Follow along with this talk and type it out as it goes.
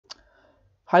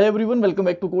Hi everyone, welcome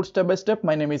back to Code Step by Step.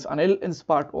 My name is Anil. In this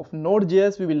part of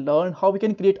Node.js, we will learn how we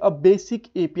can create a basic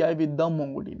API with the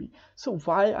MongoDB. So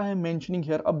why I am mentioning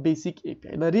here a basic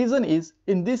API? The reason is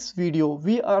in this video,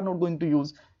 we are not going to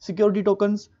use security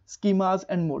tokens, schemas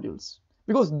and modules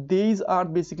because these are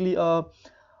basically a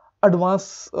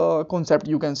advanced concept,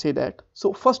 you can say that.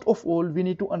 So first of all, we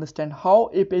need to understand how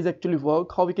APIs actually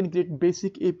work, how we can create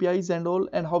basic APIs and all,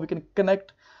 and how we can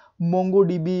connect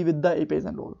MongoDB with the APIs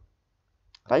and all.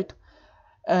 Right,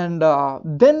 and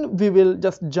then we will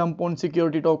just jump on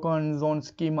security tokens, on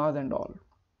schemas and all.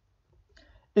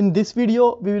 In this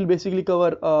video we will basically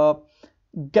cover a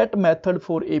get method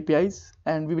for APIs,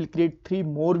 and we will create 3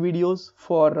 more videos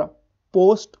for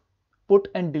post, put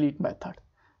and delete method.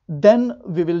 Then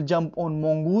we will jump on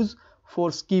mongoose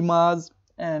for schemas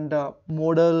and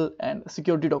model and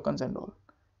security tokens and all.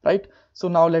 Right, so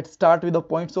now let's start with the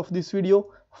points of this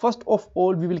video. First of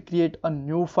all, we will create a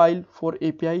new file for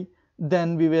API.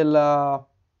 Then we will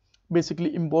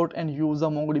basically import and use the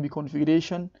MongoDB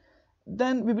configuration.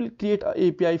 Then we will create an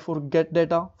API for get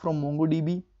data from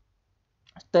MongoDB,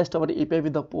 test our API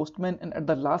with the Postman, and at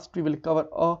the last we will cover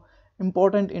a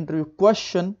important interview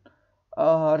question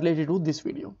related to this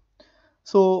video.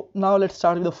 So now let's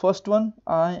start with the first one.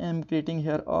 I am creating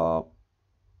here a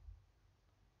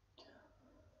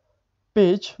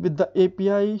page with the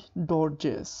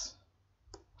api.js,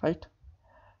 right?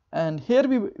 And here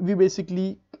we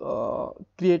basically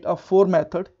create a 4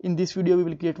 method. In this video we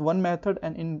will create 1 method,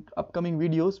 and in upcoming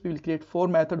videos we will create 4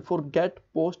 method for get,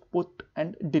 post, put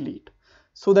and delete,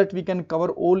 so that we can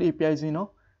cover all APIs in a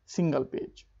single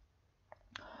page.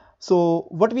 So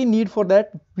what we need for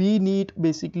that, we need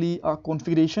basically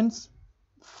configurations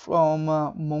from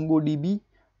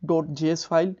mongodb.js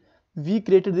file. We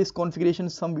created this configuration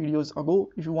some videos ago.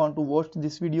 If you want to watch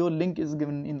this video, link is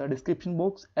given in the description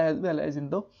box as well as in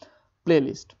the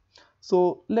playlist.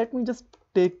 So let me just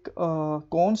take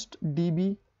const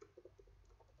db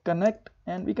connect,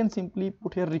 and we can simply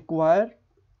put here require,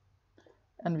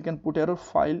 and we can put here a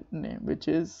file name which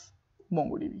is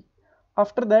MongoDB.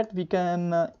 After that we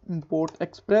can import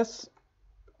express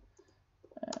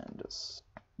and just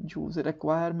use a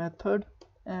require method,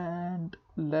 and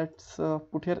let's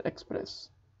put here express,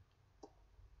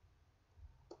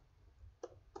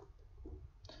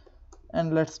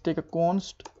 and let's take a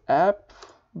const app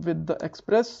with the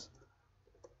express,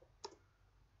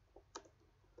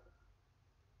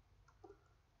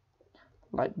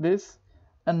 like this.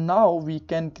 And now we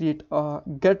can create a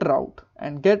get route,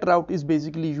 and get route is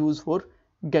basically used for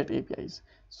get APIs.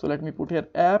 So let me put here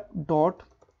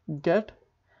app.get,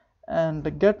 and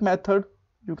the get method,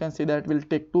 you can say that will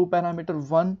take 2 parameters.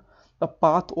 One, the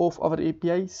path of our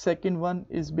API. Second one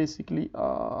is basically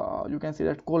you can say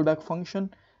that callback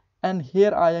function, and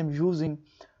here I am using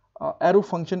arrow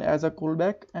function as a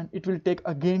callback, and it will take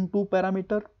again 2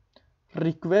 parameters,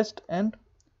 request and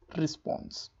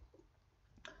response.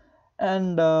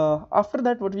 And after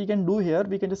that what we can do here,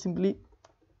 we can just simply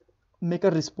make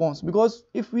a response, because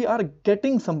if we are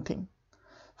getting something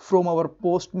from our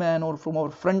Postman or from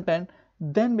our front end,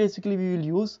 then basically we will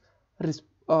use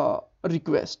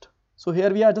request. So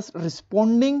here we are just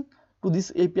responding to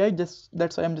this API, just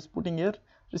that's why I'm just putting here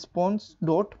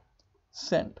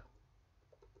response.send,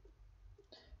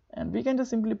 and we can just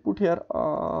simply put here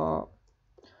a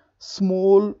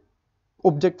small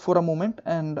object for a moment,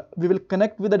 and we will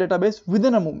connect with the database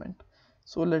within a moment.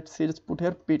 So let's say just put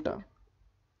here Peter,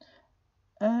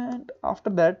 and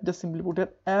after that just simply put here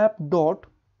app.listen,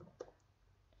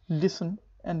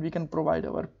 and we can provide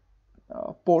our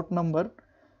port number,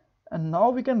 and now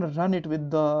we can run it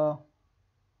with the,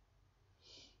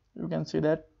 you can say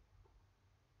that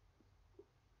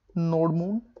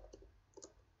NodeMoon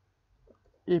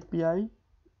API.js,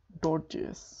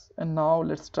 and now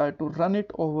let's try to run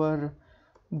it over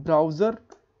browser,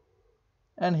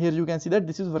 and here you can see that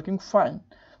this is working fine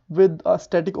with a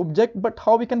static object. But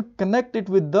how we can connect it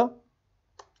with the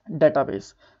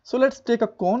database? So let's take a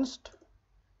const,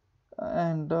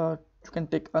 and you can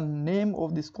take a name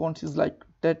of this const is like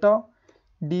data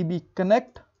db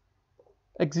connect,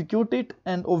 execute it,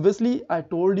 and obviously I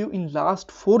told you in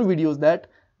last 4 videos that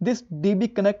this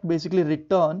db connect basically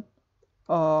return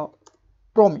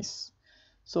promise.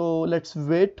 So let's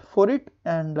wait for it,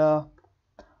 and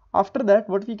after that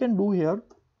what we can do here,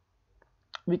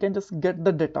 we can just get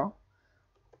the data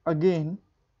again,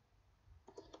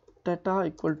 data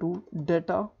equal to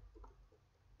data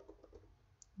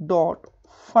dot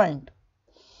find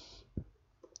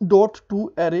dot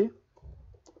to array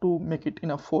to make it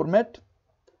in a format,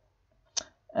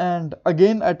 and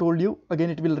again I told you again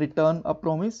it will return a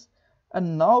promise,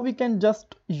 And now we can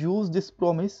just use this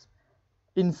promise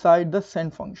inside the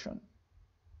send function.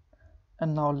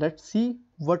 And now let's see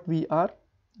what we are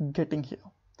getting here.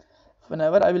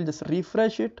 Whenever I will just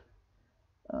refresh it,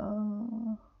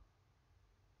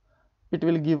 it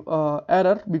will give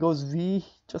error because we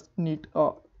just need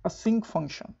a sync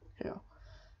function here.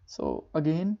 So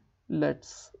again,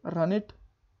 let's run it.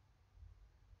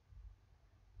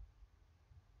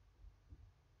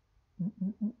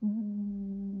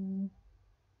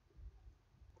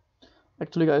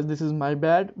 Actually guys, this is my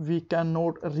bad. We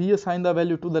cannot reassign the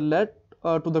value to the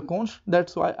to the const.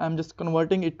 That's why I'm just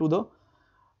converting it to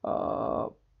the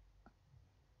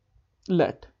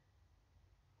let.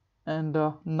 And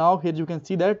now here you can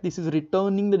see that this is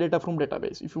returning the data from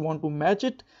database. If you want to match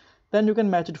it, then you can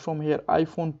match it from here.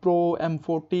 iPhone Pro,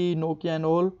 M40, Nokia and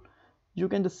all. You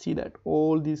can just see that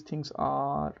all these things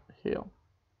are here,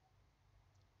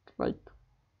 like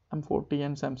M40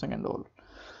 and Samsung and all.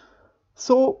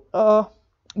 So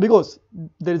because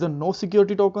there is a no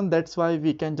security token, that's why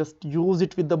we can just use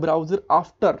it with the browser.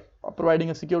 After providing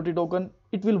a security token,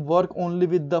 it will work only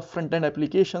with the front-end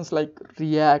applications like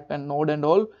React and Node and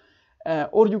all,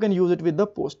 or you can use it with the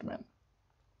Postman.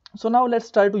 So now let's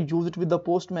try to use it with the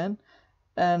Postman.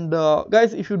 And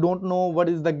guys, if you don't know what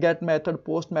is the get method,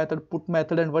 post method, put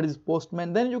method, and what is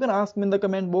Postman, then you can ask me in the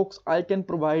comment box. I can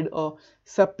provide a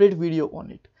separate video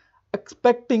on it.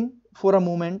 Expecting for a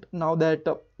moment now that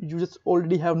you just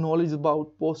already have knowledge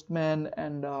about Postman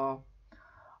and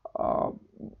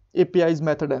APIs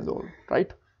method and all,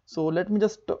 right? So let me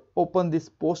just open this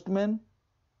Postman,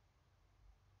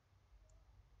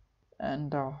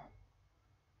 and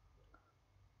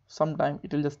sometime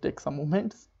it will just take some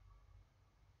moments.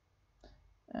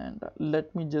 And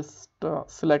let me just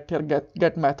select here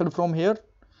get method from here,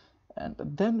 and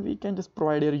then we can just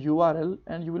provide a URL,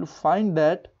 and you will find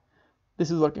that this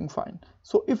is working fine.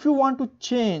 So if you want to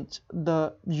change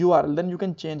the URL, then you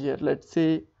can change here. Let's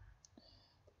say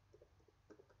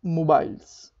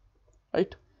mobiles,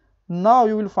 right? Now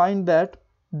you will find that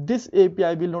this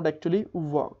API will not actually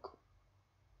work.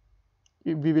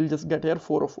 We will just get here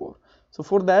 404. So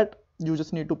for that, you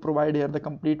just need to provide here the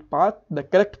complete path, the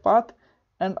correct path,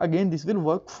 and again this will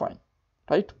work fine,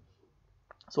 right?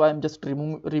 So I am just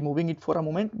removing it for a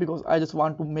moment because I just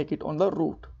want to make it on the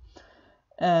root.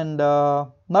 And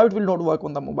now it will not work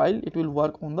on the mobile, it will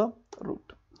work on the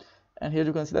root. And here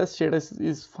you can see that status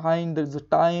is fine. There is a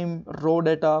time, raw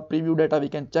data, preview data, we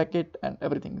can check it, and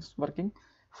everything is working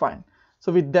fine.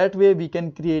 So with that way we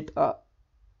can create a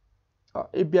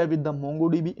API with the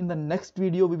MongoDB. In the next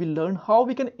video we will learn how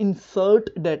we can insert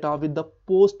data with the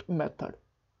post method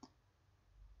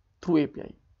through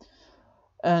API.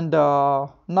 And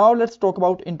now let's talk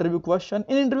about interview question.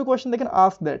 In interview question they can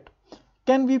ask that,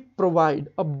 can we provide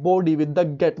a body with the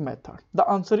get method? The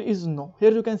answer is no.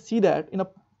 Here you can see that in a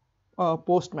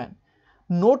Postman,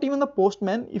 not even the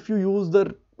Postman, if you use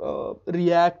the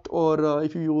React or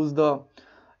if you use the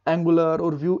Angular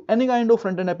or Vue, any kind of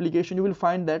front-end application, you will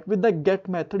find that with the get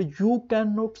method you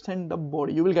cannot send the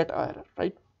body, you will get error,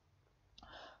 right?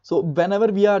 So whenever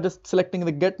we are just selecting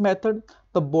the get method,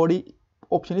 the body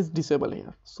option is disabled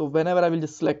here. So whenever I will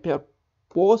just select here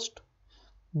post,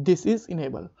 this is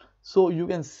enabled. So you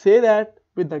can say that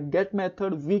with the get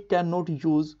method we cannot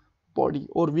use body,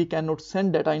 or we cannot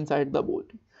send data inside the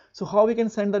body. So how we can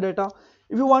send the data?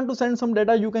 If you want to send some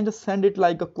data, you can just send it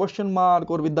like a question mark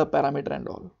or with the parameter and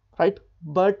all, right?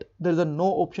 But there is a no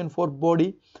option for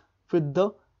body with the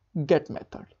get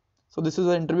method. So this is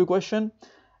the interview question.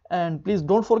 And please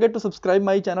don't forget to subscribe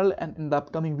my channel, and in the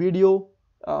upcoming video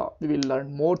we will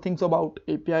learn more things about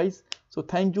APIs. So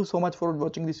thank you so much for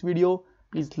watching this video.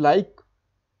 Please like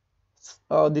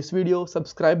this video,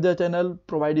 subscribe the channel,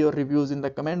 provide your reviews in the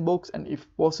comment box, and if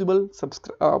possible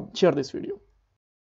share this video.